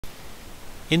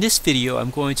In this video, I'm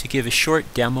going to give a short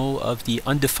demo of the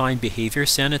Undefined Behavior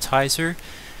Sanitizer.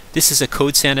 This is a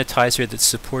code sanitizer that's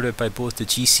supported by both the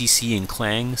GCC and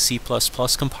Clang C++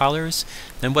 compilers.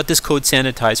 And what this code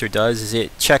sanitizer does is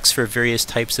it checks for various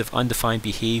types of undefined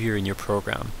behavior in your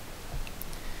program.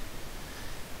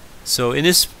 So in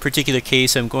this particular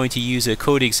case, I'm going to use a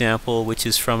code example which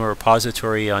is from a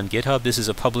repository on GitHub. This is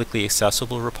a publicly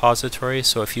accessible repository,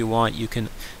 so if you want, you can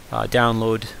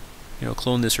download,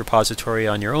 clone this repository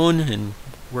on your own and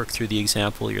work through the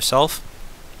example yourself.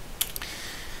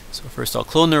 So first I'll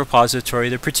clone the repository.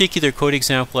 The particular code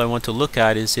example I want to look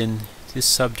at is in this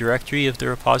subdirectory of the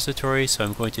repository, so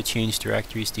I'm going to change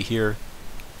directories to here.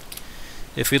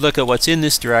 If we look at what's in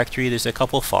this directory, there's a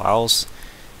couple files.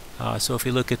 So if we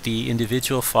look at the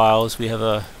individual files, we have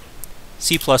a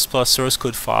C++ source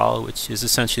code file, which is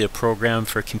essentially a program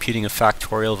for computing a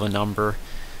factorial of a number.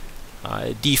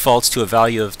 It defaults to a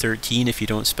value of 13 if you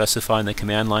don't specify in the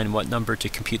command line what number to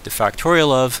compute the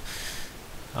factorial of,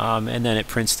 and then it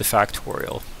prints the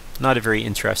factorial. Not a very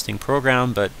interesting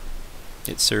program, but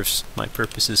it serves my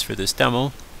purposes for this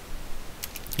demo.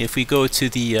 If we go to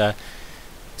the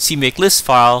CMake list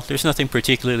file, there's nothing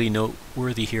particularly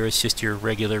noteworthy here. It's just your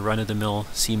regular run-of-the-mill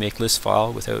CMake list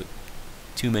file without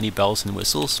too many bells and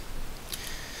whistles.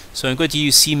 So I'm going to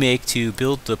use CMake to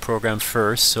build the program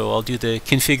first. So I'll do the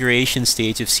configuration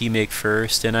stage of CMake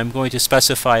first, and I'm going to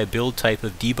specify a build type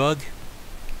of debug.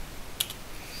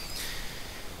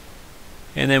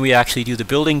 And then we actually do the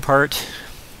building part,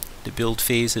 the build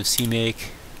phase of CMake,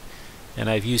 and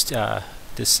I've used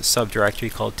this subdirectory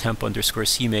called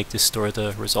temp_CMake to store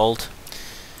the result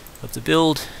of the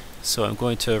build. So I'm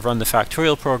going to run the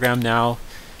factorial program now,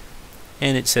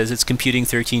 and it says it's computing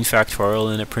 13 factorial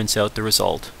and it prints out the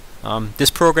result. This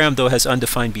program though has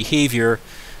undefined behavior.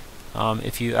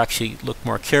 If you actually look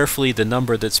more carefully, the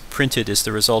number that's printed as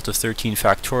the result of 13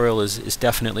 factorial is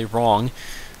definitely wrong.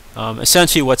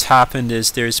 Essentially what's happened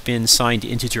is there's been signed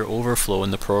integer overflow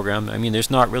in the program. I mean, there's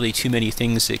not really too many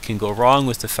things that can go wrong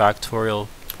with the factorial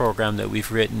program that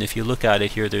we've written. If you look at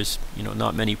it here, there's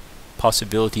not many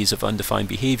possibilities of undefined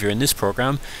behavior in this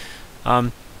program.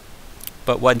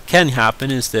 But what can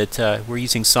happen is that we're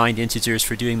using signed integers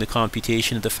for doing the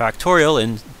computation of the factorial,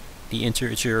 and the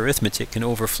integer arithmetic can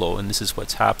overflow, and this is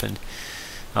what's happened.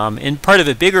 In part of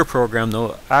a bigger program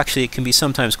though, actually it can be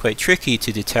sometimes quite tricky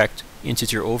to detect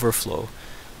integer overflow.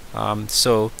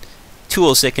 So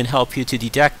tools that can help you to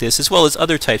detect this, as well as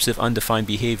other types of undefined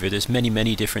behavior. There's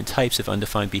many different types of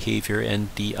undefined behavior, and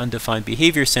the Undefined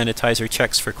Behavior Sanitizer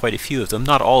checks for quite a few of them.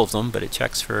 Not all of them, but it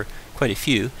checks for quite a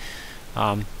few.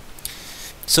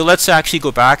 So let's actually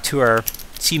go back to our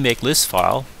CMake list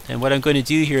file, and what I'm going to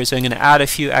do here is I'm going to add a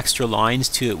few extra lines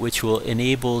to it which will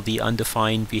enable the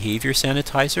Undefined Behavior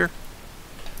Sanitizer.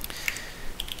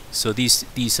 So these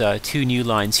two new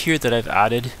lines here that I've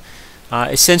added,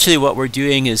 essentially what we're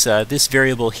doing is this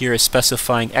variable here is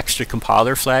specifying extra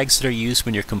compiler flags that are used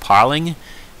when you're compiling,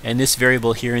 and this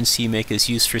variable here in CMake is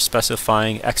used for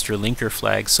specifying extra linker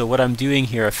flags. So what I'm doing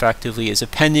here effectively is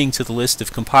appending to the list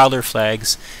of compiler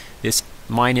flags this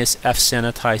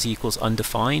 -fsanitize equals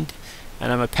undefined,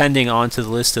 and I'm appending onto the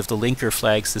list of the linker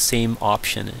flags the same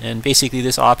option. And basically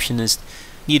this option is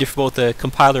needed for both the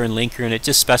compiler and linker, and it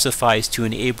just specifies to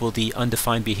enable the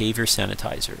Undefined Behavior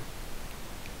Sanitizer.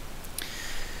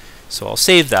 So I'll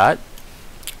save that,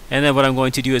 and then what I'm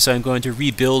going to do is I'm going to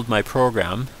rebuild my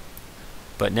program,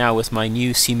 but now with my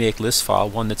new CMake list file,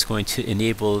 one that's going to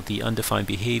enable the Undefined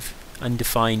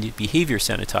Behavior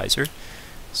Sanitizer.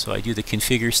 So I do the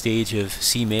configure stage of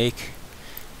CMake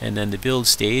and then the build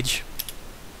stage,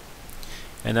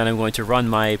 and then I'm going to run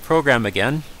my program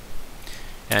again.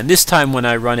 And this time when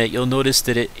I run it, you'll notice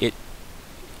that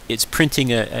it's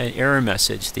printing an error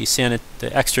message.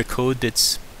 The extra code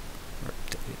that's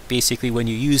basically, when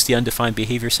you use the Undefined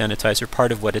Behavior Sanitizer,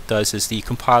 part of what it does is the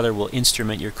compiler will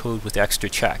instrument your code with extra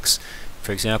checks.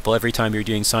 For example, every time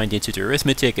you're doing signed integer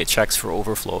arithmetic, it checks for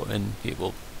overflow, and it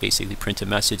will basically print a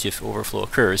message if overflow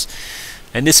occurs.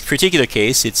 In this particular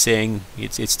case, it's saying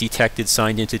it's detected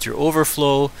signed integer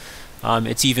overflow.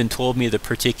 It's even told me the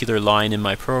particular line in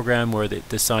my program where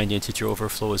the signed integer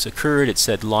overflow has occurred. It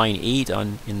said line 8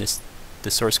 in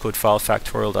the source code file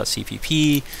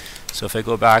factorial.cpp. So if I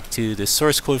go back to the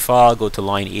source code file, go to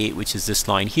line 8, which is this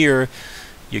line here,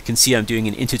 you can see I'm doing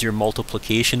an integer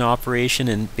multiplication operation,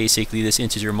 and basically this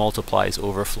integer multiply is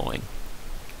overflowing.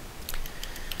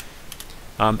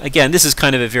 Again, this is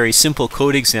kind of a very simple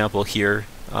code example here,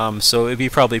 so it'd be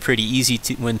probably pretty easy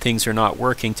to, when things are not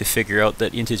working, to figure out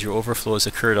that integer overflow has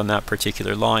occurred on that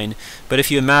particular line. But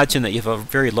if you imagine that you have a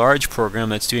very large program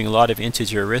that's doing a lot of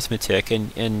integer arithmetic,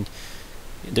 and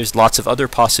there's lots of other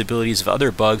possibilities of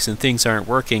other bugs and things aren't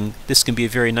working, this can be a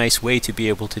very nice way to be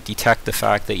able to detect the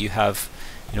fact that you have,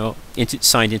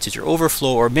 signed integer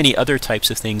overflow or many other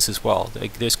types of things as well.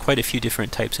 Like, there's quite a few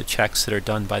different types of checks that are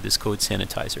done by this code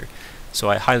sanitizer. So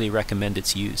I highly recommend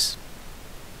its use.